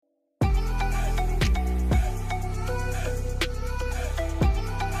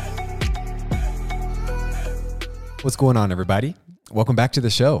What's going on, everybody? Welcome back to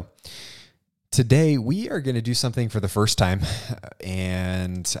the show. Today, we are going to do something for the first time,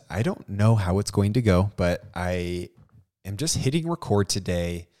 and I don't know how it's going to go, but I am just hitting record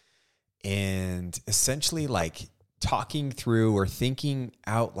today and essentially like talking through or thinking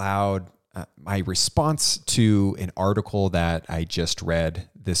out loud my response to an article that I just read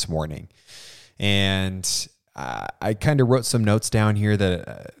this morning. And I kind of wrote some notes down here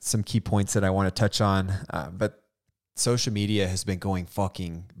that some key points that I want to touch on, but social media has been going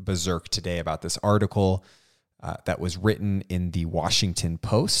fucking berserk today about this article that was written in the Washington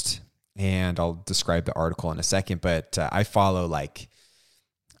Post. And I'll describe the article in a second, but I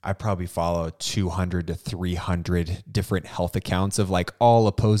probably follow 200 to 300 different health accounts of like all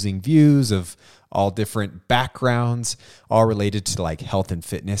opposing views of all different backgrounds, all related to like health and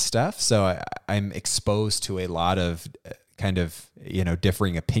fitness stuff. So I'm exposed to a lot of kind of,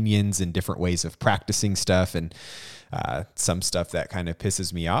 differing opinions and different ways of practicing stuff, and some stuff that kind of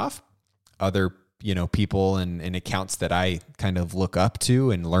pisses me off. Other, people and accounts that I kind of look up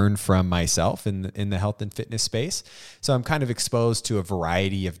to and learn from myself in the health and fitness space. So I'm kind of exposed to a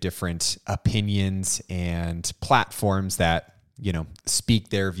variety of different opinions and platforms that, speak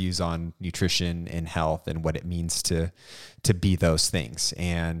their views on nutrition and health and what it means to be those things.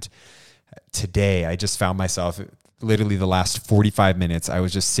 And today I just found myself, literally the last 45 minutes, I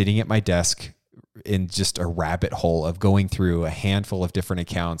was just sitting at my desk in just a rabbit hole of going through a handful of different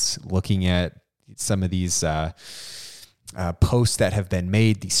accounts, looking at some of these posts that have been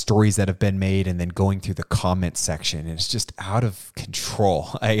made, these stories that have been made, and then going through the comment section. And it's just out of control.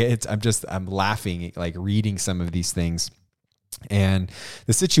 I'm laughing, like reading some of these things. And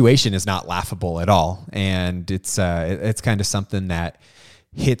the situation is not laughable at all. And it's kind of something that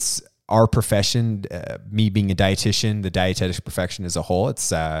hits our profession, me being a dietitian, the dietetic profession as a whole.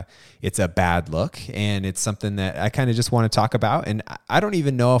 It's a bad look, and it's something that I kind of just want to talk about. And I don't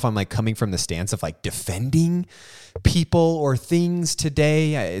even know if I'm like coming from the stance of like defending people or things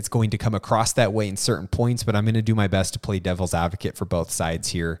today. It's going to come across that way in certain points, but I'm going to do my best to play devil's advocate for both sides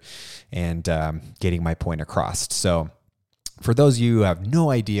here and getting my point across. So for those of you who have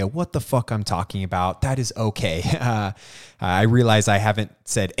no idea what the fuck I'm talking about, that is okay. I realize I haven't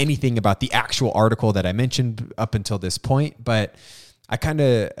said anything about the actual article that I mentioned up until this point, but I kind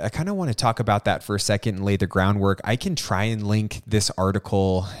of want to talk about that for a second and lay the groundwork. I can try and link this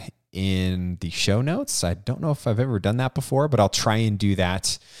article in the show notes. I don't know if I've ever done that before, but I'll try and do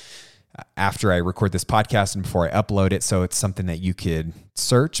that after I record this podcast and before I upload it. So it's something that you could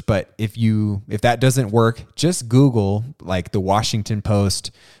search. But if that doesn't work, just Google like the Washington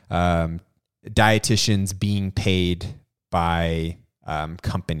Post, dietitians being paid by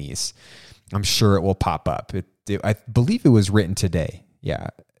companies. I'm sure it will pop up. I believe it was written today. Yeah,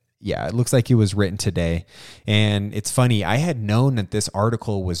 it looks like it was written today. And it's funny, I had known that this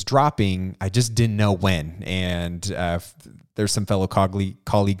article was dropping. I just didn't know when. And there's some fellow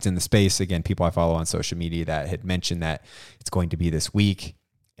colleagues in the space, again, people I follow on social media, that had mentioned that it's going to be this week,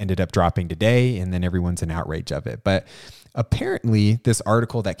 ended up dropping today, and then everyone's in outrage of it. But apparently this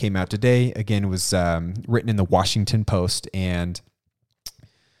article that came out today, again, was written in the Washington Post, and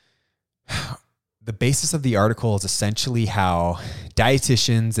the basis of the article is essentially how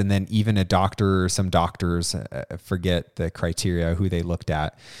dietitians and then even a doctor or some doctors, I forget the criteria, who they looked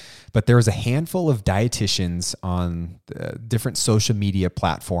at, but there was a handful of dietitians on different social media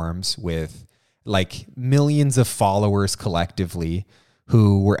platforms with like millions of followers collectively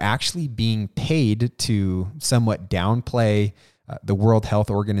who were actually being paid to somewhat downplay the World Health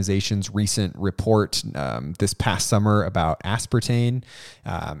Organization's recent report this past summer about aspartame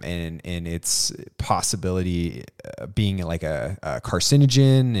and its possibility being like a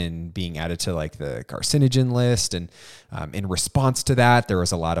carcinogen and being added to like the carcinogen list. And in response to that, there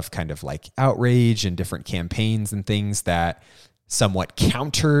was a lot of kind of like outrage and different campaigns and things that somewhat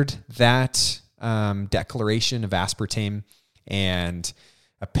countered that declaration of aspartame. And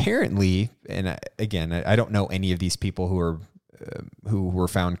apparently, and again, I don't know any of these people who were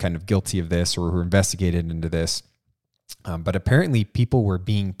found kind of guilty of this or who were investigated into this. But apparently people were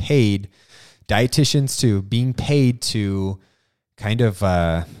being paid, dietitians being paid to kind of,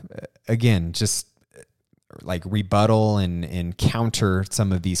 again, just like rebuttal and counter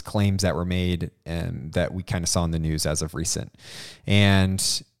some of these claims that were made and that we kind of saw in the news as of recent.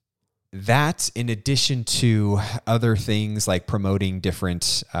 And that, in addition to other things like promoting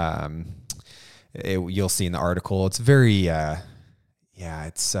different, you'll see in the article, it's very,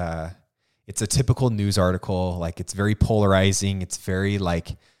 it's a typical news article. Like, it's very polarizing. It's very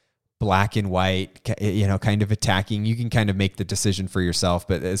like black and white, kind of attacking. You can kind of make the decision for yourself,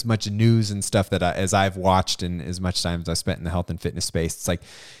 but as much news and stuff as I've watched and as much time as I spent in the health and fitness space, it's like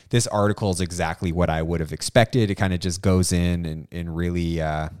this article is exactly what I would have expected. It kind of just goes in and really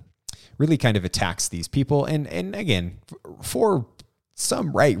kind of attacks these people. And again, for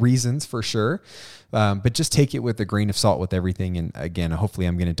some right reasons for sure. But just take it with a grain of salt with everything. And again, hopefully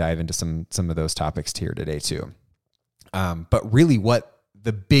I'm going to dive into some of those topics here today too. But really what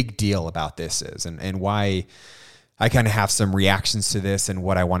the big deal about this is and why I kind of have some reactions to this and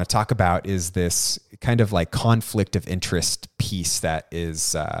what I want to talk about is this kind of like conflict of interest piece that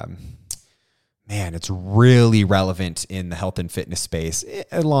is, it's really relevant in the health and fitness space,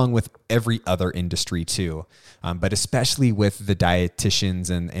 along with every other industry too. But especially with the dietitians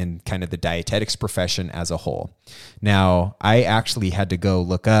and kind of the dietetics profession as a whole. Now, I actually had to go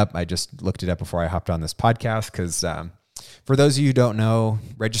look up. I just looked it up before I hopped on this podcast because for those of you who don't know,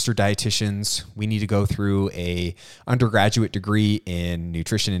 registered dietitians, we need to go through a undergraduate degree in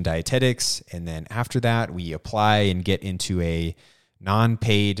nutrition and dietetics. And then after that, we apply and get into a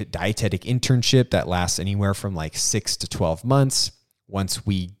non-paid dietetic internship that lasts anywhere from like 6 to 12 months. Once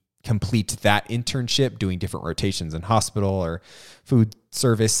we complete that internship, doing different rotations in hospital or food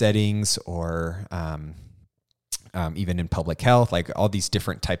service settings or even in public health, like all these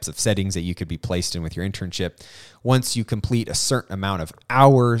different types of settings that you could be placed in with your internship. Once you complete a certain amount of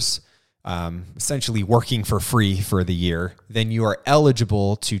hours, essentially working for free for the year, then you are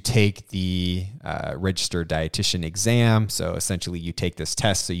eligible to take the registered dietitian exam. So essentially you take this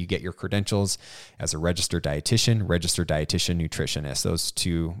test so you get your credentials as a registered dietitian nutritionist. Those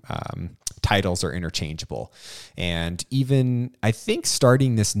two titles are interchangeable. And even I think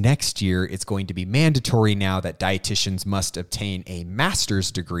starting this next year, it's going to be mandatory now that dietitians must obtain a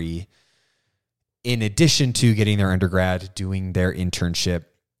master's degree in addition to getting their undergrad, doing their internship,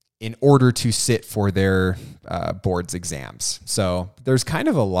 in order to sit for their board's exams. So there's kind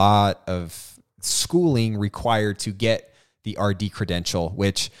of a lot of schooling required to get the RD credential,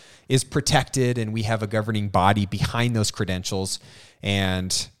 which is protected, and we have a governing body behind those credentials.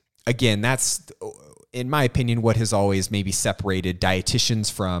 And again, that's, in my opinion, what has always maybe separated dietitians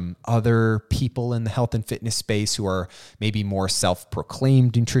from other people in the health and fitness space who are maybe more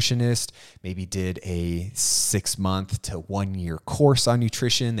self-proclaimed nutritionists, maybe did a 6-month to 1-year course on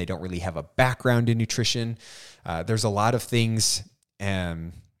nutrition. They don't really have a background in nutrition. There's a lot of things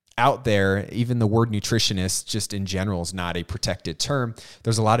out there. Even the word nutritionist just in general is not a protected term.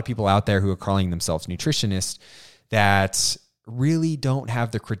 There's a lot of people out there who are calling themselves nutritionists that really don't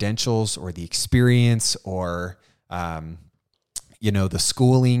have the credentials or the experience or, the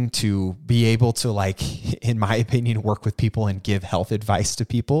schooling to be able to, like, in my opinion, work with people and give health advice to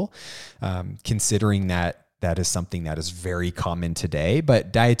people, considering that is something that is very common today.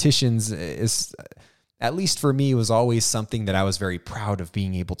 But dietitians is, at least for me, was always something that I was very proud of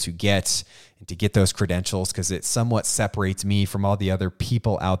being able to get and to get those credentials, because it somewhat separates me from all the other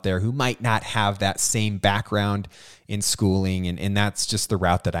people out there who might not have that same background in schooling. And that's just the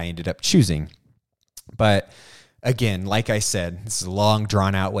route that I ended up choosing. But again, like I said, this is a long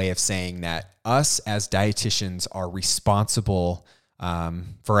drawn out way of saying that us as dietitians are responsible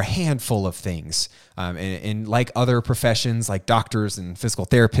for a handful of things. And like other professions, like doctors and physical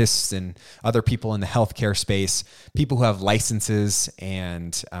therapists and other people in the healthcare space, people who have licenses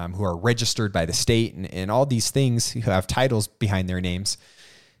and who are registered by the state and all these things, who have titles behind their names,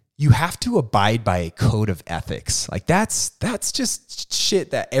 you have to abide by a code of ethics. Like that's just shit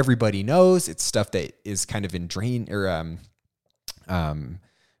that everybody knows. It's stuff that is kind of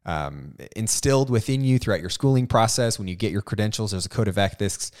instilled within you throughout your schooling process. When you get your credentials, there's a code of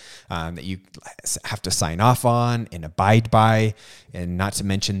ethics that you have to sign off on and abide by. And not to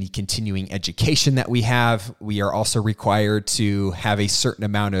mention the continuing education that we have. We are also required to have a certain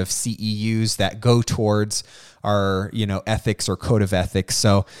amount of CEUs that go towards our, ethics or code of ethics.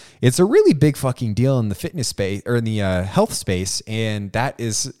 So it's a really big fucking deal in the fitness space or in the health space. And that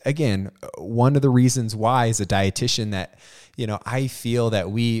is, again, one of the reasons why, as a dietitian, that I feel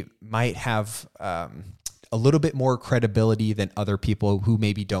that we might have a little bit more credibility than other people who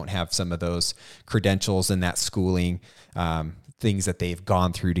maybe don't have some of those credentials and that schooling, things that they've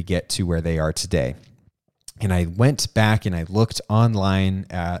gone through to get to where they are today. And I went back and I looked online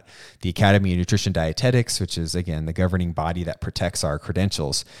at the Academy of Nutrition Dietetics, which is, again, the governing body that protects our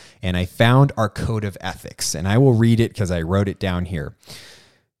credentials. And I found our code of ethics, and I will read it because I wrote it down here.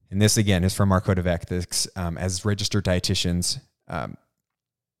 And this, again, is from our code of ethics as registered dietitians.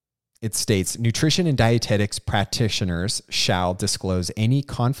 it states, nutrition and dietetics practitioners shall disclose any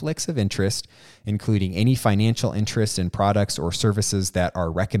conflicts of interest, including any financial interest in products or services that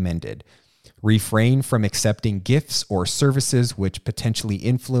are recommended. Refrain from accepting gifts or services which potentially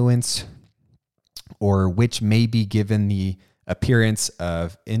influence or which may be given the appearance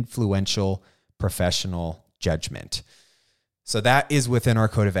of influential professional judgment. So that is within our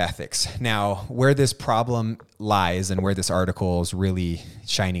code of ethics. Now, where this problem lies and where this article is really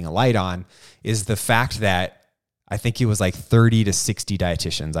shining a light on is the fact that I think it was like 30 to 60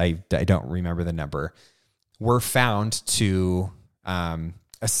 dietitians, I don't remember the number, were found to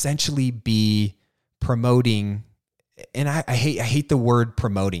essentially be promoting, and I hate the word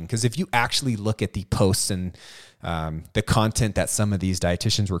promoting, because if you actually look at the posts and the content that some of these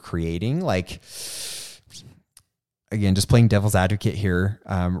dietitians were creating, like, again, just playing devil's advocate here,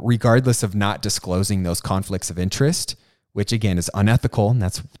 regardless of not disclosing those conflicts of interest, which again is unethical, and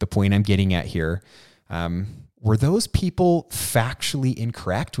that's the point I'm getting at here, were those people factually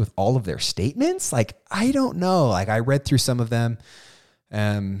incorrect with all of their statements? Like, I don't know. Like, I read through some of them,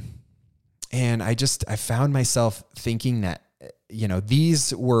 and I found myself thinking that,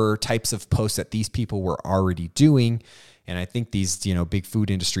 these were types of posts that these people were already doing. And I think these, big food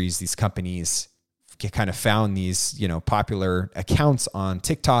industries, these companies kind of found these, popular accounts on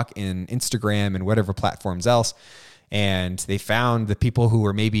TikTok and Instagram and whatever platforms else. And they found the people who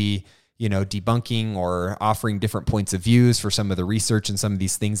were maybe, debunking or offering different points of views for some of the research and some of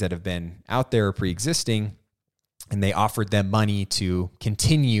these things that have been out there pre-existing. And they offered them money to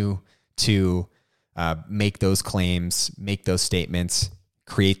continue to make those claims, make those statements,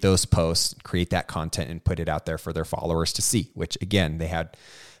 create those posts, create that content, and put it out there for their followers to see, which again, they had,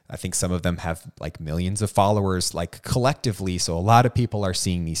 I think some of them have like millions of followers, like collectively. So a lot of people are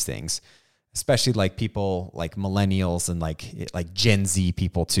seeing these things, especially like people like millennials and like Gen Z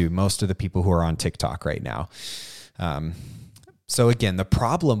people too. Most of the people who are on TikTok right now. So again, the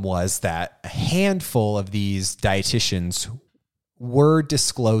problem was that a handful of these dietitians were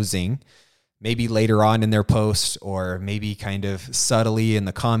disclosing, maybe later on in their posts or maybe kind of subtly in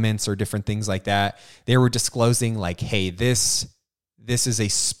the comments or different things like that, they were disclosing like, hey, this is a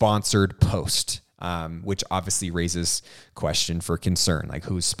sponsored post, which obviously raises question for concern, like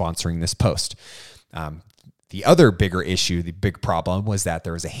who's sponsoring this post. The other bigger issue, the big problem, was that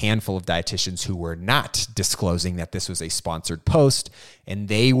there was a handful of dietitians who were not disclosing that this was a sponsored post, and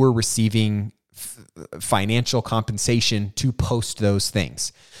they were receiving financial compensation to post those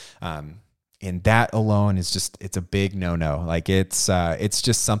things. And that alone is just, it's a big no-no. Like it's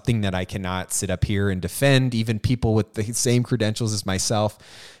just something that I cannot sit up here and defend, even people with the same credentials as myself.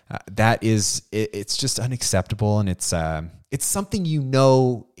 It's just unacceptable. And it's something,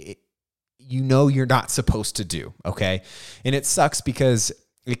 you're not supposed to do. Okay. And it sucks because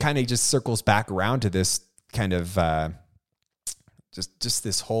it kind of just circles back around to this kind of, just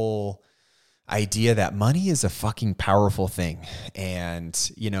this whole idea that money is a fucking powerful thing. And,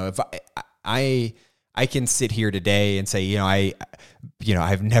 if I can sit here today and say,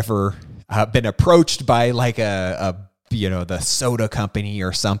 I've never been approached by like the soda company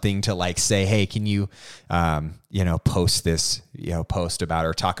or something to like say, hey, can you, post this, post about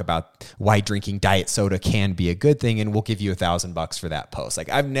or talk about why drinking diet soda can be a good thing, and we'll give you $1,000 for that post. Like,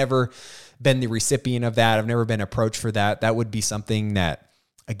 I've never been the recipient of that. I've never been approached for that. That would be something that,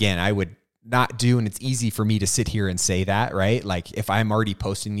 again, I would not do. And it's easy for me to sit here and say that, right? Like, if I'm already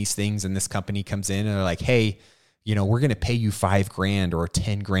posting these things and this company comes in and they're like, hey, we're going to pay you $5,000 or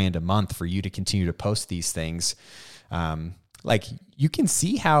 $10,000 a month for you to continue to post these things. Like, you can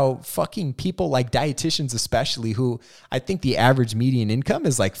see how fucking people like dietitians, especially, who I think the average median income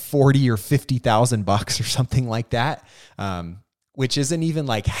is like 40 or 50,000 bucks or something like that. Which isn't even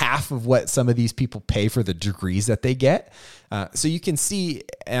like half of what some of these people pay for the degrees that they get. So you can see,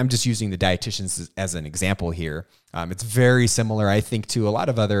 and I'm just using the dietitians as an example here. It's very similar, I think, to a lot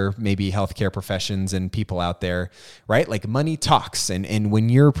of other maybe healthcare professions and people out there, right? Like, money talks. And when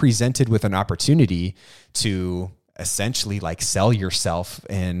you're presented with an opportunity to essentially like sell yourself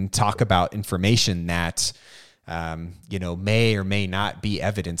and talk about information that, may or may not be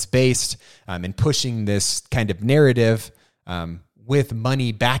evidence-based, and pushing this kind of narrative, with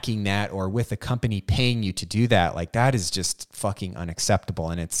money backing that, or with a company paying you to do that, like, that is just fucking unacceptable.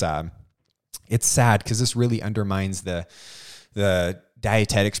 And it's sad because this really undermines the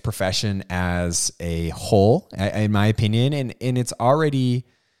dietetics profession as a whole, in my opinion. And it's already,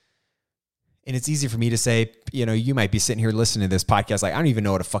 And it's easy for me to say, you might be sitting here listening to this podcast like, I don't even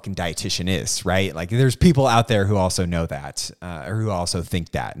know what a fucking dietitian is, right? Like there's people out there who also know that, or who also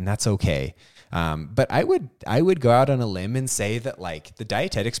think that, and that's okay. But I would go out on a limb and say that like the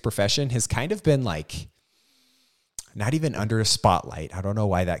dietetics profession has kind of been like, not even under a spotlight. I don't know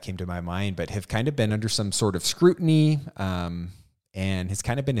why that came to my mind, but have kind of been under some sort of scrutiny, and has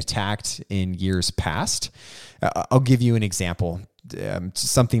kind of been attacked in years past. I'll give you an example.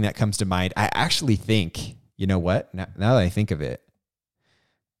 Something that comes to mind. I actually think, you know what? Now that I think of it,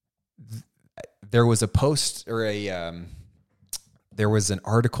 there was a post or there was an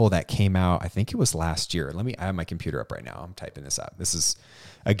article that came out. I think it was last year. I have my computer up right now. I'm typing this up. This is,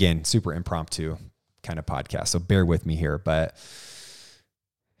 again, super impromptu kind of podcast, so bear with me here. But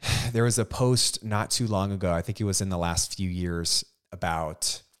there was a post not too long ago, I think it was in the last few years,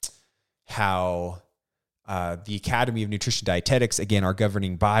 about how the Academy of Nutrition Dietetics, again, our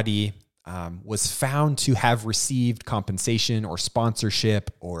governing body, was found to have received compensation or sponsorship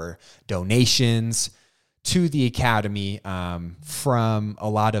or donations to the Academy from a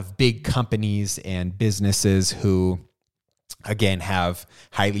lot of big companies and businesses who, again, have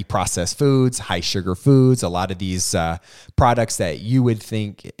highly processed foods, high sugar foods, a lot of these products that you would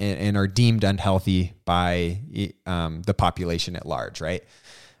think and are deemed unhealthy by the population at large, right?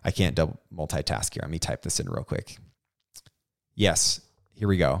 I can't double multitask here. Let me type this in real quick. Yes, here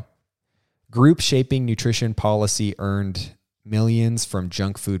we go. Group shaping nutrition policy earned millions from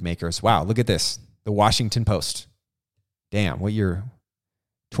junk food makers. Wow, look at this. The Washington Post. Damn, what year?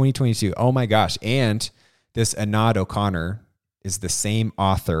 2022. Oh my gosh. And this Anad O'Connor is the same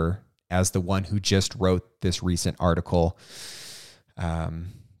author as the one who just wrote this recent article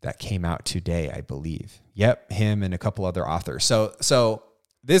that came out today, I believe. Yep, him and a couple other authors. So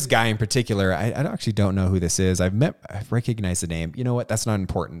this guy in particular, I actually don't know who this is. I've recognized the name. You know what? That's not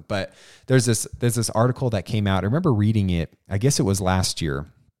important. But there's this article that came out. I remember reading it. I guess it was last year,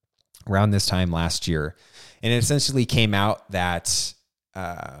 around this time last year, and it essentially came out that,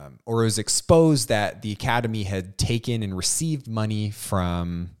 or it was exposed that the Academy had taken and received money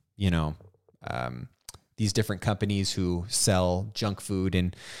from, these different companies who sell junk food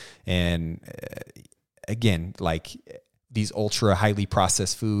and again, like these ultra highly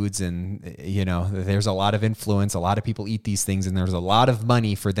processed foods, and there's a lot of influence. A lot of people eat these things, and there's a lot of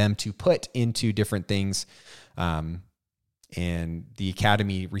money for them to put into different things. And the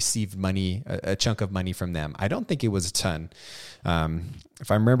Academy received money, a chunk of money from them. I don't think it was a ton.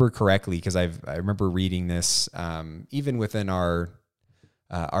 If I remember correctly, because I remember reading this, even within our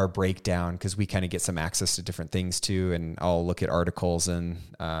breakdown, because we kind of get some access to different things too. And I'll look at articles and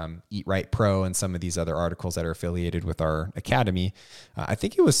Eat Right Pro and some of these other articles that are affiliated with our Academy. I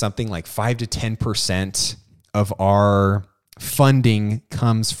think it was something like 5 to 10% of our funding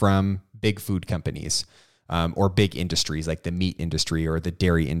comes from big food companies. Or big industries like the meat industry or the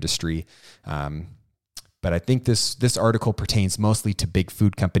dairy industry. But I think this article pertains mostly to big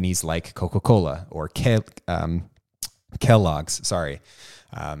food companies like Coca-Cola or Kellogg's,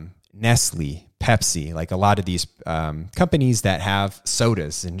 Nestle, Pepsi, like a lot of these companies that have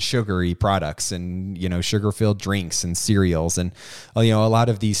sodas and sugary products and, sugar-filled drinks and cereals and, a lot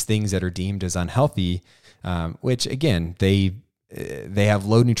of these things that are deemed as unhealthy, which, again, they have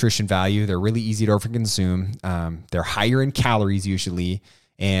low nutrition value. They're really easy to overconsume. They're higher in calories usually.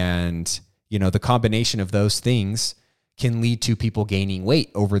 And, the combination of those things can lead to people gaining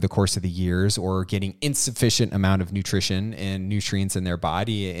weight over the course of the years or getting insufficient amount of nutrition and nutrients in their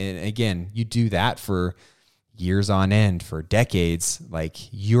body. And again, you do that for years on end, for decades, like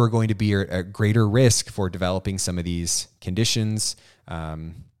you're going to be at greater risk for developing some of these conditions,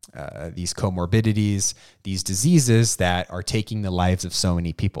 these comorbidities, these diseases that are taking the lives of so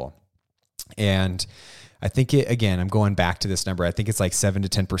many people. And I think I'm going back to this number. I think it's like 7 to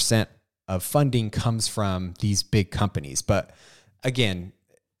 10% of funding comes from these big companies. But again,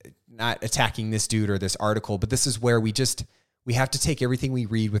 not attacking this dude or this article, but this is where we have to take everything we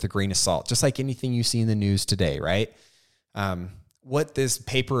read with a grain of salt, just like anything you see in the news today, right? What this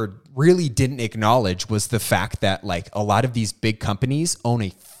paper really didn't acknowledge was the fact that like a lot of these big companies own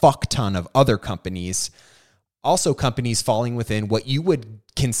a fuck ton of other companies, also companies falling within what you would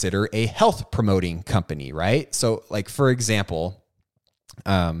consider a health promoting company, right? So like, for example,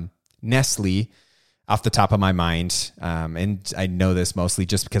 Nestle, off the top of my mind, and I know this mostly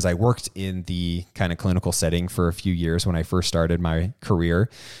just because I worked in the kind of clinical setting for a few years when I first started my career.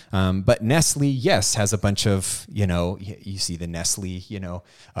 But Nestle, yes, has a bunch of, you see the Nestle,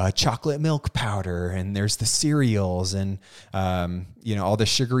 chocolate milk powder, and there's the cereals and, all the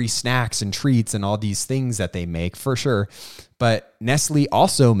sugary snacks and treats and all these things that they make for sure. But Nestle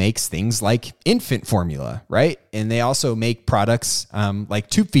also makes things like infant formula, right? And they also make products like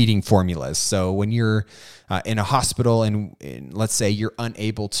tube feeding formulas. So when you're in a hospital and let's say you're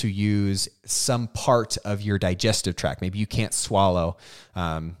unable to use some part of your digestive tract, maybe you can't swallow,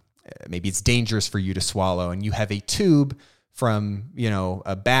 maybe it's dangerous for you to swallow, and you have a tube from,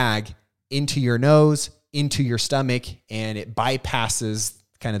 a bag into your nose, into your stomach, and it bypasses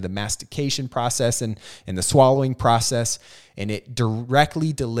kind of the mastication process and the swallowing process, and it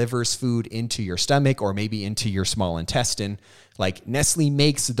directly delivers food into your stomach or maybe into your small intestine. Like Nestle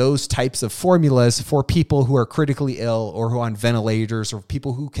makes those types of formulas for people who are critically ill or who are on ventilators or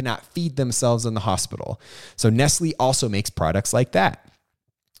people who cannot feed themselves in the hospital. So Nestle also makes products like that.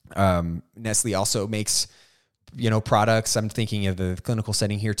 Nestle also makes products. I'm thinking of the clinical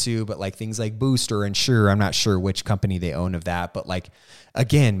setting here too, but like things like Boost or Ensure. I'm not sure which company they own of that, but like,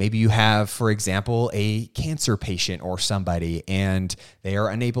 again, maybe you have, for example, a cancer patient or somebody, and they are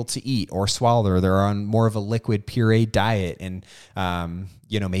unable to eat or swallow, or they're on more of a liquid puree diet. And,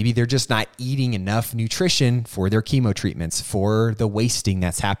 maybe they're just not eating enough nutrition for their chemo treatments, for the wasting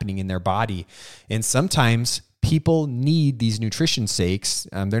that's happening in their body. And sometimes people need these nutrition shakes.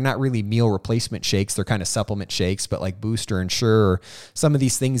 They're not really meal replacement shakes. They're kind of supplement shakes, but like Boost or Ensure, or some of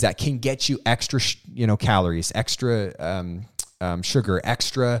these things that can get you extra, calories, extra sugar,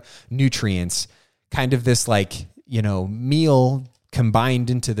 extra nutrients, kind of this like, meal combined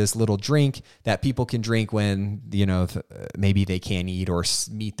into this little drink that people can drink when, maybe they can't eat or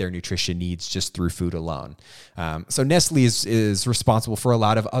meet their nutrition needs just through food alone. So Nestle is responsible for a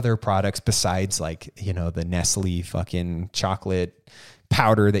lot of other products besides like, the Nestle fucking chocolate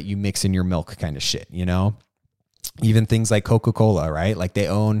powder that you mix in your milk kind of shit, even things like Coca-Cola, right? Like they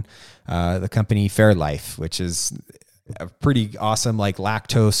own the company Fairlife, which is a pretty awesome, like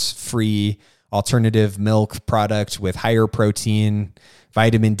lactose free alternative milk product with higher protein,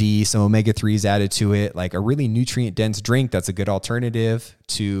 vitamin D, some omega-3s added to it, like a really nutrient-dense drink that's a good alternative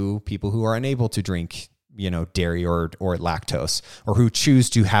to people who are unable to drink, dairy or lactose, or who choose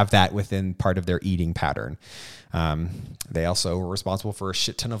to have that within part of their eating pattern. They also were responsible for a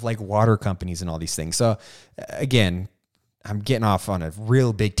shit ton of like water companies and all these things. So again, I'm getting off on a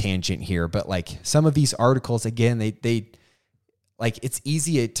real big tangent here, but like some of these articles, again, they like, it's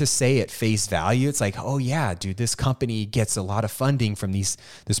easy to say at face value. It's like, oh yeah, dude, this company gets a lot of funding from this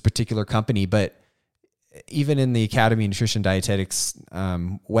particular company. But even in the Academy of Nutrition Dietetics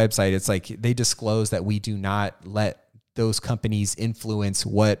website, it's like they disclose that we do not let those companies influence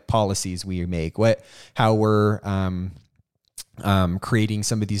what policies we make, how we're creating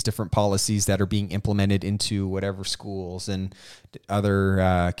some of these different policies that are being implemented into whatever schools and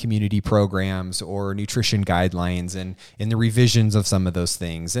other community programs or nutrition guidelines, and in the revisions of some of those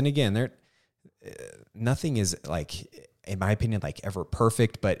things. And again, nothing is like, in my opinion, like ever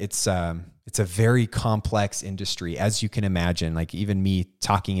perfect, but it's a very complex industry, as you can imagine. Like even me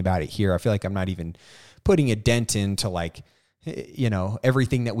talking about it here, I feel like I'm not even putting a dent into like,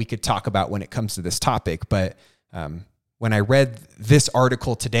 everything that we could talk about when it comes to this topic. But, when I read this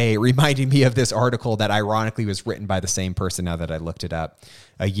article today, it reminded me of this article that ironically was written by the same person, now that I looked it up,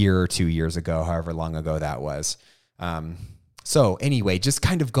 a year or 2 years ago, however long ago that was. So anyway, just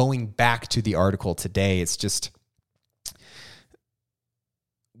kind of going back to the article today, it's just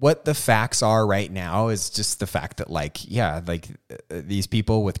what the facts are right now is just the fact that these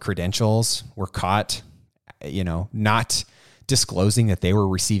people with credentials were caught, not disclosing that they were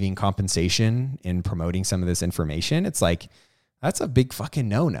receiving compensation in promoting some of this information. It's like, that's a big fucking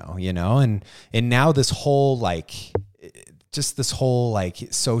no-no, and now this whole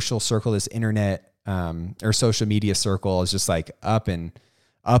social circle, this internet or social media circle is just like up in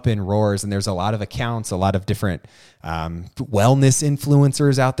roars. And there's a lot of accounts, a lot of different wellness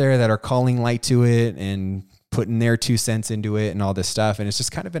influencers out there that are calling light to it and putting their 2 cents into it and all this stuff. And it's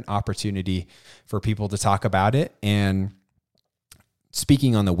just kind of an opportunity for people to talk about it. And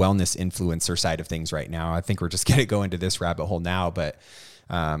speaking on the wellness influencer side of things right now, I think we're just going to go into this rabbit hole now, but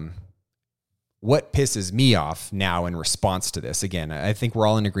what pisses me off now in response to this, again, I think we're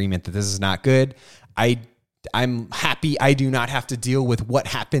all in agreement that this is not good. I'm happy I do not have to deal with what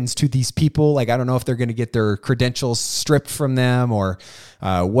happens to these people. Like, I don't know if they're going to get their credentials stripped from them or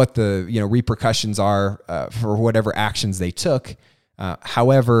what the repercussions are for whatever actions they took.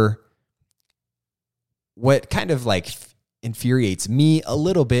 However, what kind of like infuriates me a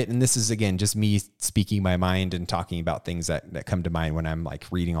little bit, and this is again just me speaking my mind and talking about things that come to mind when I'm like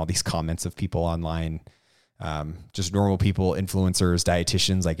reading all these comments of people online, just normal people, influencers,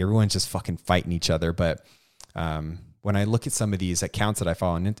 dietitians, like everyone's just fucking fighting each other. But when I look at some of these accounts that I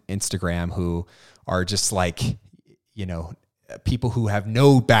follow on Instagram who are just like, people who have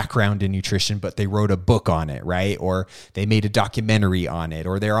no background in nutrition, but they wrote a book on it, right? Or they made a documentary on it,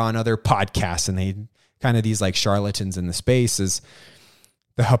 or they're on other podcasts, and they kind of these like charlatans in the space. Is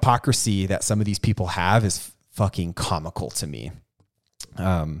the hypocrisy that some of these people have is fucking comical to me.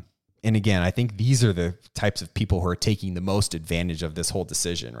 And again, I think these are the types of people who are taking the most advantage of this whole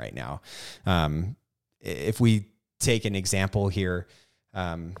decision right now. If we take an example here,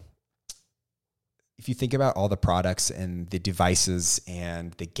 if you think about all the products and the devices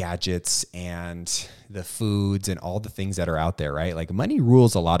and the gadgets and the foods and all the things that are out there, right? Like money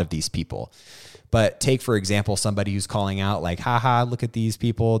rules a lot of these people. But take, for example, somebody who's calling out like, haha, look at these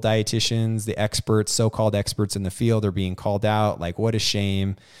people, dietitians, the experts, so-called experts in the field are being called out. Like, what a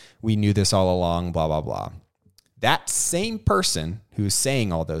shame. We knew this all along, blah, blah, blah. That same person who's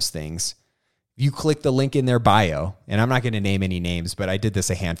saying all those things, you click the link in their bio, and I'm not going to name any names, but I did this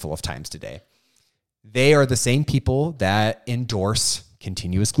a handful of times today. They are the same people that endorse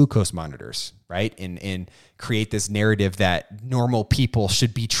continuous glucose monitors, right? And create this narrative that normal people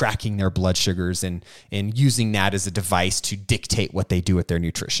should be tracking their blood sugars and using that as a device to dictate what they do with their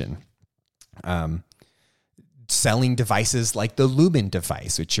nutrition. Selling devices like the Lumen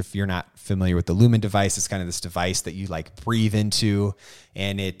device, which if you're not familiar with the Lumen device, it's kind of this device that you like breathe into,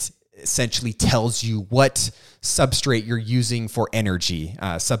 and it essentially tells you what substrate you're using for energy,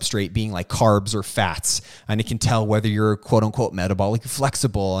 substrate being like carbs or fats. And it can tell whether you're quote unquote metabolic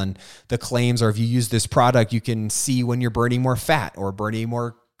flexible. And the claims are if you use this product, you can see when you're burning more fat or burning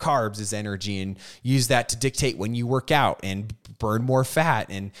more carbs as energy, and use that to dictate when you work out and burn more fat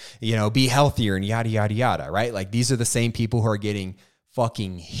and, you know, be healthier and yada, yada, yada, right? Like these are the same people who are getting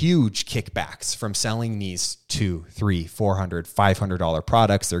fucking huge kickbacks from selling these $200, $300, $400, $500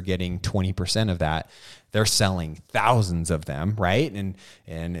 products. They're getting 20% of that. They're selling thousands of them, right? And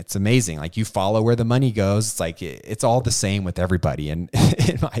it's amazing. Like you follow where the money goes. It's like it's all the same with everybody, and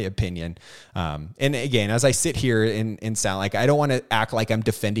in my opinion. And again, as I sit here and sound like I don't want to act like I'm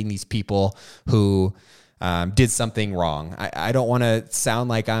defending these people who did something wrong. I don't want to sound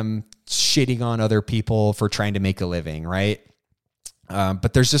like I'm shitting on other people for trying to make a living, right?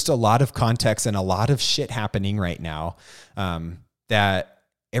 But there's just a lot of context and a lot of shit happening right now that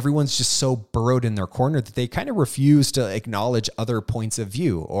everyone's just so burrowed in their corner that they kind of refuse to acknowledge other points of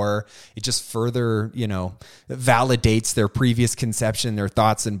view, or it just further, you know, validates their previous conception, their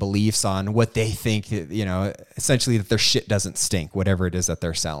thoughts and beliefs on what they think, you know, essentially that their shit doesn't stink, whatever it is that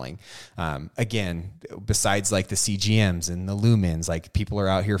they're selling. Again, besides like the CGMs and the Lumens, like people are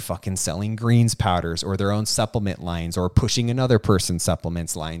out here fucking selling greens powders or their own supplement lines or pushing another person's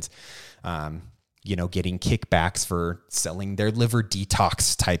supplements lines. You know, getting kickbacks for selling their liver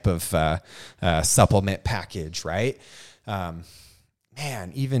detox type of supplement package, right?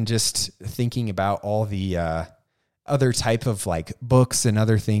 Man, even just thinking about all the other type of like books and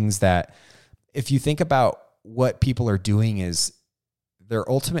other things that if you think about what people are doing is they're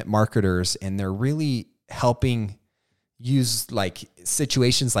ultimate marketers, and they're really helping use like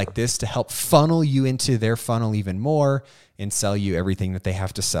situations like this to help funnel you into their funnel even more and sell you everything that they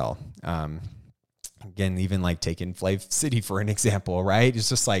have to sell. Again, even like taking Flav City for an example, right? It's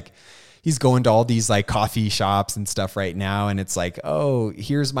just like he's going to all these like coffee shops and stuff right now, and it's like, oh,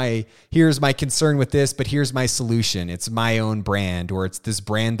 here's my concern with this, but here's my solution. It's my own brand, or it's this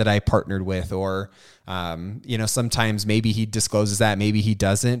brand that I partnered with, or you know, sometimes maybe he discloses that, maybe he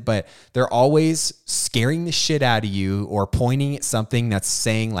doesn't, but they're always scaring the shit out of you or pointing at something that's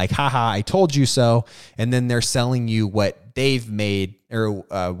saying like, haha, I told you so. And then they're selling you what they've made or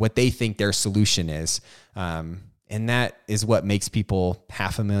what they think their solution is. And that is what makes people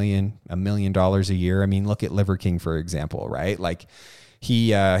 $500,000, $1 million a year. I mean, look at Liver King, for example, right? Like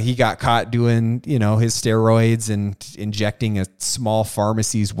he got caught doing, you know, his steroids and injecting a small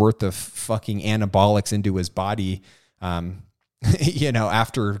pharmacy's worth of fucking anabolics into his body. You know,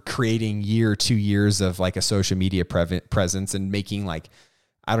 after creating 2 years of like a social media presence and making like,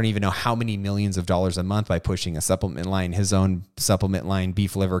 I don't even know how many millions of dollars a month by pushing a supplement line, his own supplement line,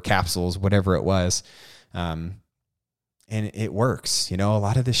 beef liver capsules, whatever it was. And it works, you know, a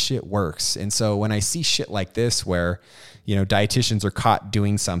lot of this shit works. And so when I see shit like this, where, you know, dietitians are caught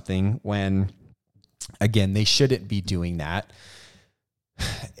doing something when, again, they shouldn't be doing that.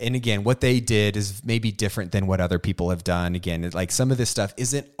 And again, what they did is maybe different than what other people have done. Again, like some of this stuff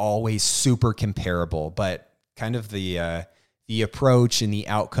isn't always super comparable, but kind of the approach and the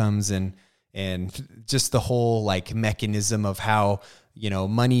outcomes and just the whole like mechanism of how, you know,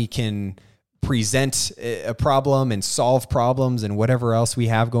 money can present a problem and solve problems and whatever else we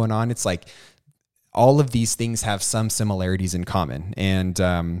have going on. It's like all of these things have some similarities in common. And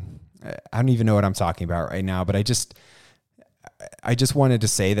I don't even know what I'm talking about right now, but I just wanted to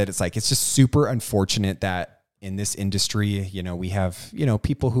say that it's just super unfortunate that in this industry, we have,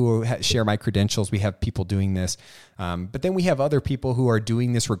 people who share my credentials. We have people doing this. But then we have other people who are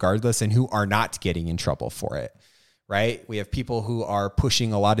doing this regardless and who are not getting in trouble for it, right? We have people who are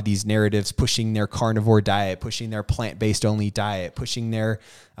pushing a lot of these narratives, pushing their carnivore diet, pushing their plant-based only diet, pushing their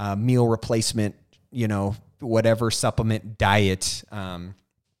meal replacement, whatever supplement diet,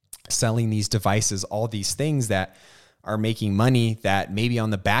 selling these devices, all these things that are making money that maybe on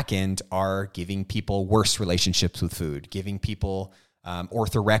the back end are giving people worse relationships with food, giving people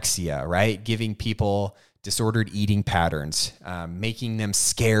orthorexia, right? Giving people disordered eating patterns, making them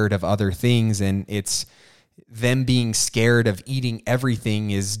scared of other things. And it's them being scared of eating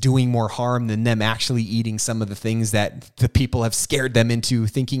everything is doing more harm than them actually eating some of the things that the people have scared them into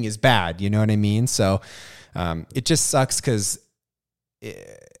thinking is bad. You know what I mean? So it just sucks because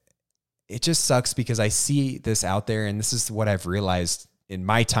it just sucks because I see this out there, and this is what I've realized in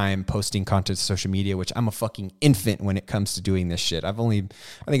my time posting content to social media, which I'm a fucking infant when it comes to doing this shit. I think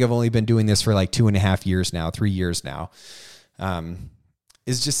I've only been doing this for like 2.5 years now, 3 years now,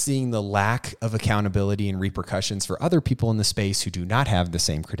 is just seeing the lack of accountability and repercussions for other people in the space who do not have the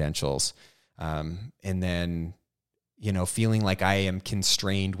same credentials. And then, feeling like I am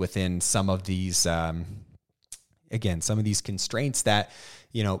constrained within some of these, some of these constraints that,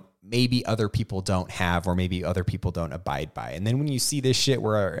 maybe other people don't have, or maybe other people don't abide by. And then when you see this shit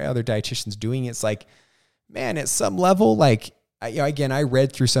where other dietitians doing it, it's like, man, at some level, like, I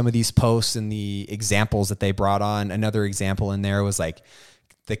read through some of these posts and the examples that they brought on. Another example in there was like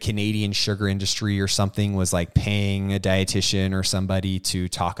the Canadian sugar industry or something was like paying a dietitian or somebody to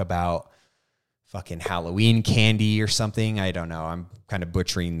talk about fucking Halloween candy or something. I don't know. I'm kind of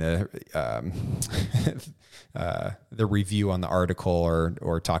butchering the review on the article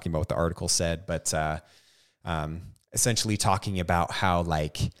or talking about what the article said, but essentially talking about how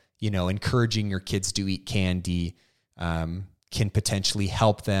encouraging your kids to eat candy can potentially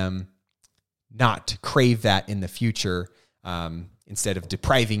help them not crave that in the future, instead of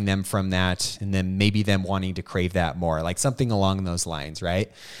depriving them from that and then maybe them wanting to crave that more, like something along those lines,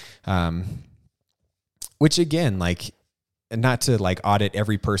 right? Which again, not to audit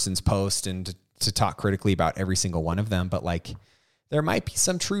every person's post and to talk critically about every single one of them, but there might be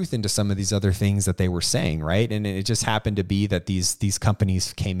some truth into some of these other things that they were saying, right? And it just happened to be that these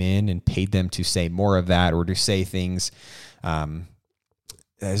companies came in and paid them to say more of that or to say things.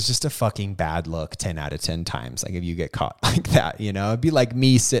 It's just a fucking bad look 10 out of 10 times. Like if you get caught like that, it'd be like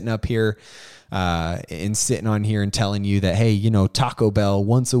me sitting up here and sitting on here and telling you that, hey, Taco Bell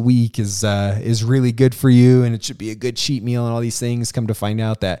once a week is really good for you and it should be a good cheat meal and all these things. Come to find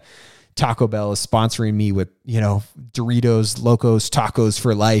out that Taco Bell is sponsoring me with, Doritos, Locos, tacos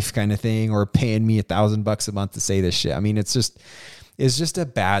for life kind of thing, or paying me $1,000 a month to say this shit. I mean, it's just a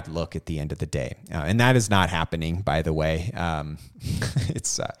bad look at the end of the day. And that is not happening, by the way. I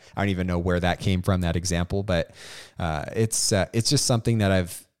don't even know where that came from, that example, but it's just something that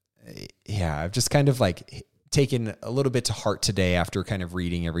I've just kind of taken a little bit to heart today after kind of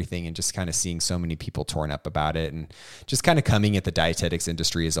reading everything and just kind of seeing so many people torn up about it and just kind of coming at the dietetics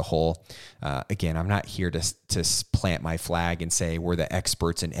industry as a whole. Again, I'm not here to plant my flag and say we're the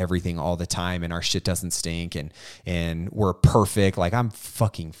experts in everything all the time and our shit doesn't stink and we're perfect. Like I'm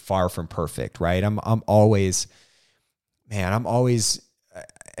fucking far from perfect, right? I'm always,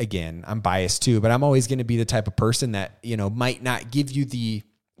 again, I'm biased too, but I'm always going to be the type of person that, might not give you the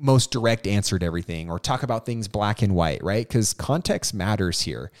most direct answer to everything or talk about things black and white, right? Because context matters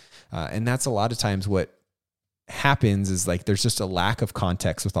here. And that's a lot of times what happens is there's just a lack of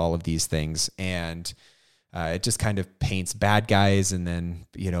context with all of these things. And it just kind of paints bad guys. And then,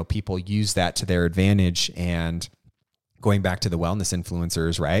 people use that to their advantage. And going back to the wellness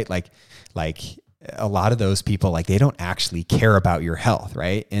influencers, right? Like a lot of those people, they don't actually care about your health,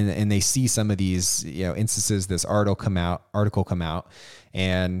 right? And they see some of these, instances, this article come out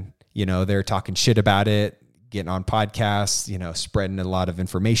and, they're talking shit about it, getting on podcasts, spreading a lot of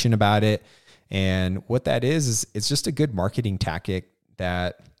information about it. And what that is it's just a good marketing tactic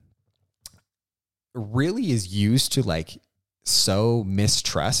that really is used to sow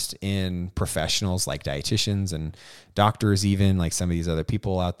mistrust in professionals like dietitians and doctors, even like some of these other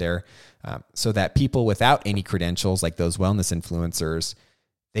people out there, so that people without any credentials, like those wellness influencers,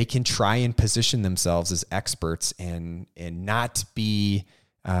 they can try and position themselves as experts and not be,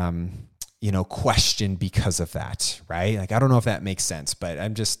 questioned because of that, right? I don't know if that makes sense, but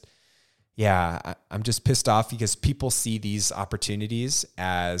I'm just pissed off because people see these opportunities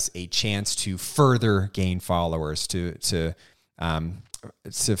as a chance to further gain followers, to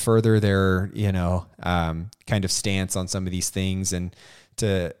to further their, kind of stance on some of these things, and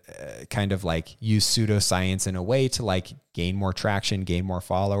to kind of like use pseudoscience in a way to like gain more traction, gain more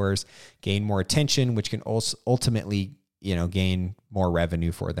followers, gain more attention, which can also ultimately, gain more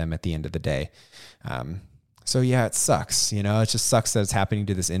revenue for them at the end of the day. So yeah, it sucks. It just sucks that it's happening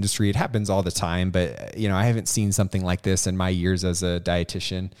to this industry. It happens all the time, but I haven't seen something like this in my years as a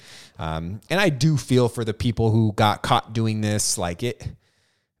dietitian. And I do feel for the people who got caught doing this. Like it's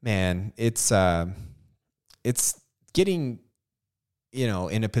getting,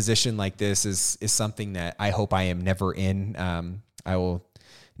 in a position like this is something that I hope I am never in. I will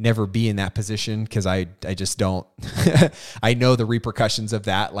never be in that position, because I just don't, I know the repercussions of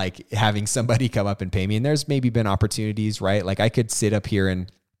that, like having somebody come up and pay me. And there's maybe been opportunities, right? Like I could sit up here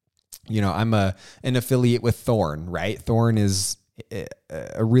and, I'm an affiliate with Thorne, right? Thorne is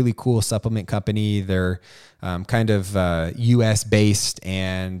a really cool supplement company. They're kind of US based,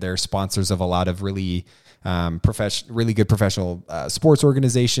 and they're sponsors of a lot of really really good professional sports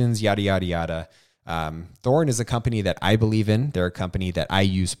organizations, yada, yada, yada. Thorne is a company that I believe in. They're a company that I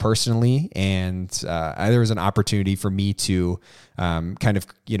use personally. And there was an opportunity for me to kind of,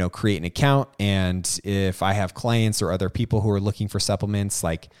 create an account. And if I have clients or other people who are looking for supplements,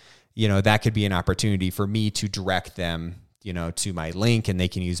 like, that could be an opportunity for me to direct them, to my link, and they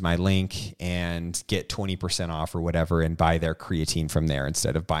can use my link and get 20% off or whatever, and buy their creatine from there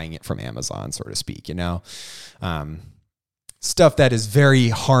instead of buying it from Amazon, so to speak, stuff that is very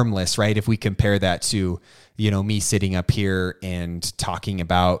harmless, right? If we compare that to, me sitting up here and talking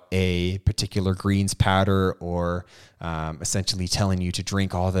about a particular greens powder, or essentially telling you to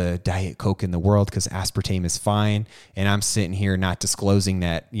drink all the Diet Coke in the world because aspartame is fine. And I'm sitting here not disclosing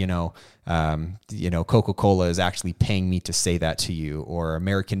that, Coca-Cola is actually paying me to say that to you, or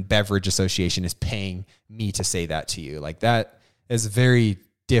American Beverage Association is paying me to say that to you. Like, that is very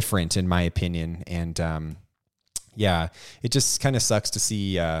different in my opinion. And, yeah, it just kind of sucks to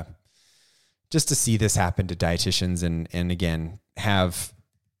see, this happen to dietitians, and again, have,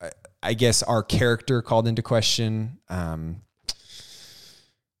 I guess, our character called into question.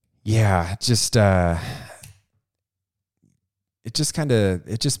 It just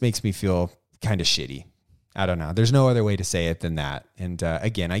makes me feel kind of shitty. I don't know. There's no other way to say it than that. And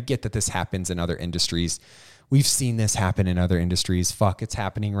again, I get that this happens in other industries. We've seen this happen in other industries. Fuck, it's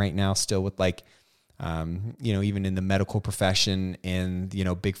happening right now still with like, even in the medical profession, and,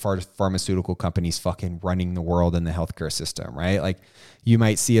 big pharmaceutical companies fucking running the world in the healthcare system, right? Like, you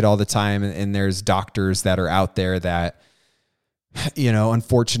might see it all the time. And there's doctors that are out there that,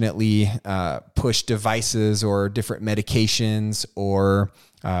 unfortunately, push devices or different medications, or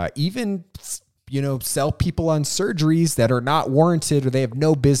even, sell people on surgeries that are not warranted, or they have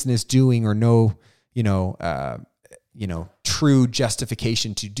no business doing, or no, true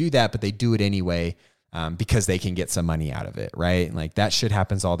justification to do that, but they do it anyway. Because they can get some money out of it, right? Like, that shit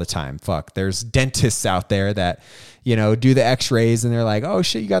happens all the time. Fuck, there's dentists out there that, do the x-rays, and they're like, oh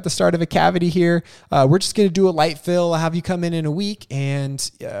shit, you got the start of a cavity here. We're just going to do a light fill. I'll have you come in a week, and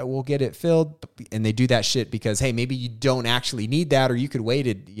we'll get it filled. And they do that shit because, hey, maybe you don't actually need that, or you could wait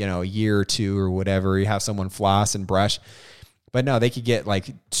a year or two or whatever. You have someone floss and brush. But no, they could get like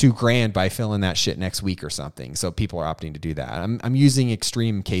 $2,000 by filling that shit next week or something. So people are opting to do that. I'm using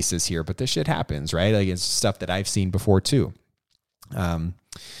extreme cases here, but this shit happens, right? Like, it's stuff that I've seen before too.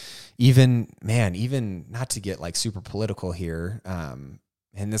 Even not to get like super political here. And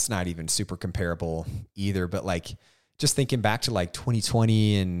that's not even super comparable either, but like, just thinking back to like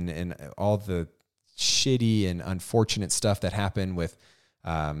 2020 and all the shitty and unfortunate stuff that happened with,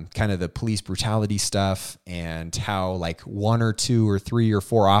 kind of the police brutality stuff, and how like 1 or 2 or 3 or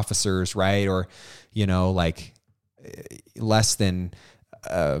 4 officers, right? Or, like less than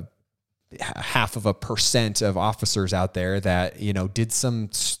 0.5% of officers out there that, did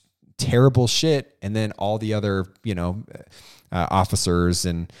some terrible shit. And then all the other, officers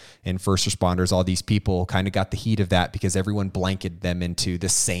and first responders, all these people kind of got the heat of that because everyone blanketed them into the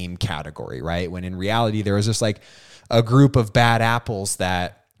same category, right? When in reality, there was just like a group of bad apples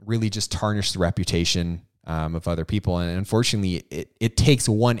that really just tarnished the reputation of other people. And unfortunately, it takes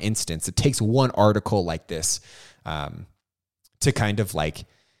one instance, it takes one article like this to kind of like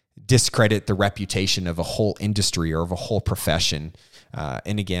discredit the reputation of a whole industry or of a whole profession.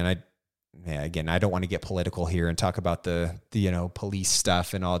 And again, I don't want to get political here and talk about the police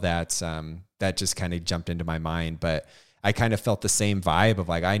stuff and all that. That just kind of jumped into my mind, but I kind of felt the same vibe of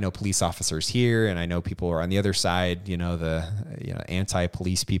like, I know police officers here, and I know people are on the other side, the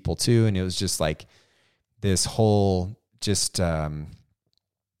anti-police people too. And it was just like this whole, this whole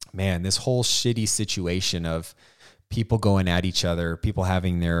shitty situation of people going at each other, people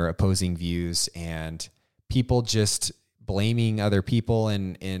having their opposing views, and people just blaming other people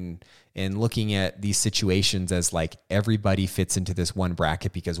and looking at these situations as like everybody fits into this one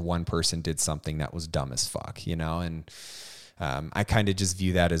bracket because one person did something that was dumb as fuck, you know? And I kind of just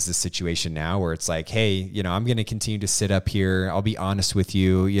view that as the situation now where it's like, hey, you know, I'm going to continue to sit up here. I'll be honest with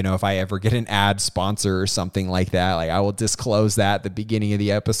you. You know, if I ever get an ad sponsor or something like that, like I will disclose that at the beginning of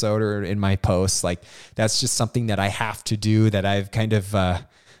the episode or in my posts. Like that's just something that I have to do, that I've kind of,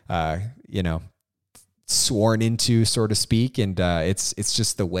 you know, sworn into, so to speak. And it's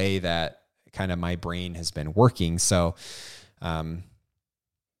just the way that kind of my brain has been working. So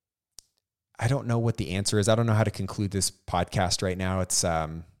I don't know what the answer is. I don't know how to conclude this podcast right now. It's, I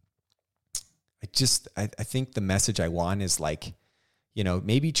think the message I want is like, you know,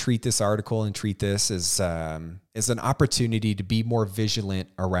 maybe treat this article and treat this as an opportunity to be more vigilant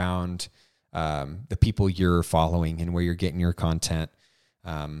around the people you're following and where you're getting your content.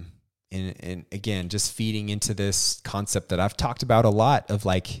 And again, just feeding into this concept that I've talked about a lot of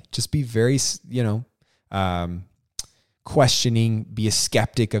like, just be very, you know, questioning, be a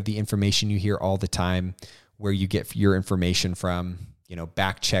skeptic of the information you hear all the time, where you get your information from, you know,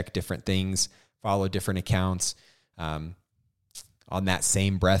 back check different things, follow different accounts. On that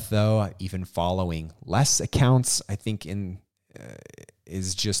same breath though, even following less accounts, I think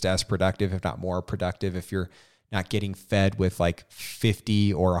is just as productive, if not more productive. If you're not getting fed with like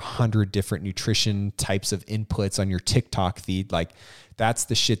 50 or 100 different nutrition types of inputs on your TikTok feed, like that's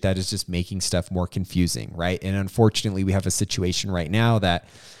the shit that is just making stuff more confusing, right? And unfortunately, we have a situation right now that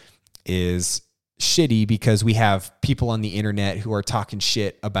is shitty because we have people on the internet who are talking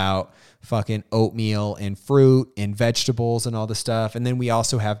shit about fucking oatmeal and fruit and vegetables and all this stuff. And then we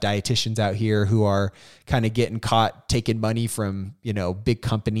also have dietitians out here who are kind of getting caught taking money from, you know, big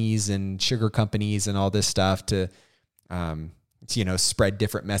companies and sugar companies and all this stuff to you know, spread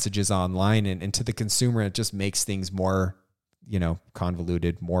different messages online. And to the consumer, it just makes things more, you know,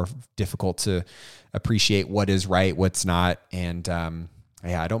 convoluted, more difficult to appreciate what is right, what's not. And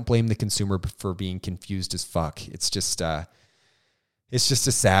yeah, I don't blame the consumer for being confused as fuck. It's just a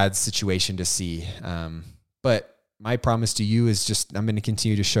sad situation to see. But my promise to you is just, I'm going to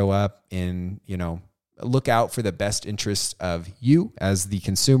continue to show up and, you know, look out for the best interest of you as the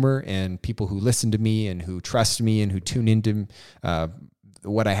consumer and people who listen to me and who trust me and who tune into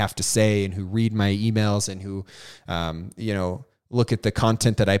what I have to say and who read my emails and who, you know, look at the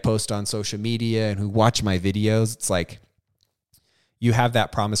content that I post on social media and who watch my videos. It's like, you have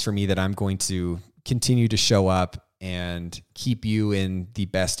that promise for me that I'm going to continue to show up and keep you in the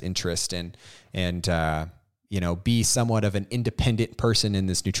best interest and you know, be somewhat of an independent person in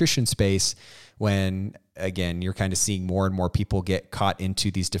this nutrition space when, again, you're kind of seeing more and more people get caught into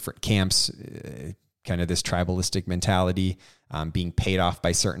these different camps, kind of this tribalistic mentality, being paid off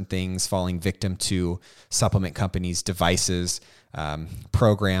by certain things, falling victim to supplement companies' devices,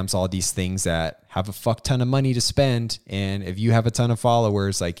 programs, all these things that have a fuck ton of money to spend. And if you have a ton of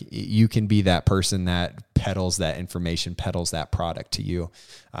followers, like you can be that person that peddles that information, peddles that product to you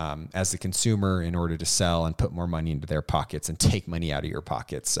as the consumer in order to sell and put more money into their pockets and take money out of your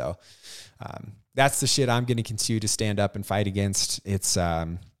pockets. So that's the shit I'm going to continue to stand up and fight against. It's,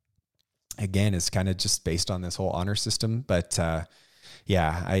 again, it's kind of just based on this whole honor system. But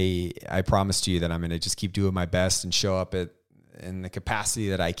yeah, I promise to you that I'm going to just keep doing my best and show up in the capacity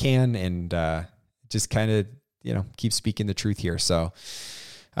that I can and just kind of, you know, keep speaking the truth here. So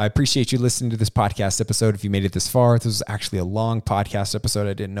I appreciate you listening to this podcast episode. If you made it this far, this was actually a long podcast episode.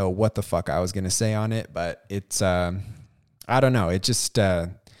 I didn't know what the fuck I was going to say on it, but it's, I don't know. It just,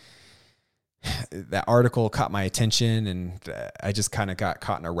 that article caught my attention and I just kind of got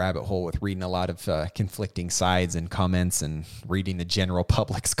caught in a rabbit hole with reading a lot of conflicting sides and comments and reading the general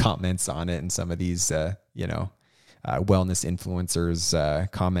public's comments on it and some of these, you know, wellness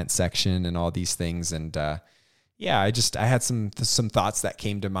influencers comment section and all these things. And yeah, I had some thoughts that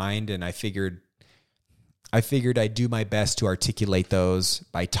came to mind and I figured I'd do my best to articulate those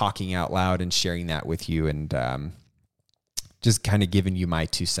by talking out loud and sharing that with you and just kind of giving you my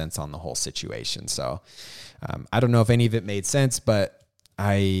 2 cents on the whole situation. So I don't know if any of it made sense, but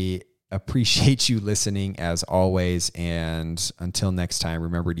I appreciate you listening as always. And until next time,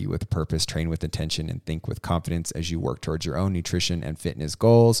 remember to eat with purpose, train with intention, and think with confidence as you work towards your own nutrition and fitness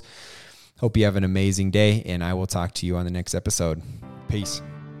goals. Hope you have an amazing day, and I will talk to you on the next episode. Peace.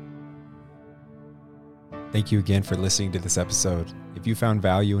 Thank you again for listening to this episode. If you found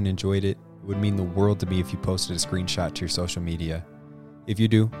value and enjoyed it, it would mean the world to me if you posted a screenshot to your social media. If you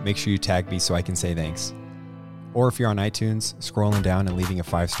do, make sure you tag me so I can say thanks. Or if you're on iTunes, scrolling down and leaving a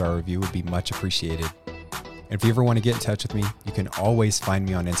 5-star review would be much appreciated. And if you ever want to get in touch with me, you can always find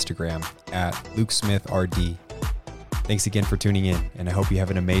me on Instagram at LukeSmithRD. Thanks again for tuning in, and I hope you have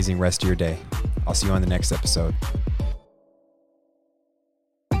an amazing rest of your day. I'll see you on the next episode.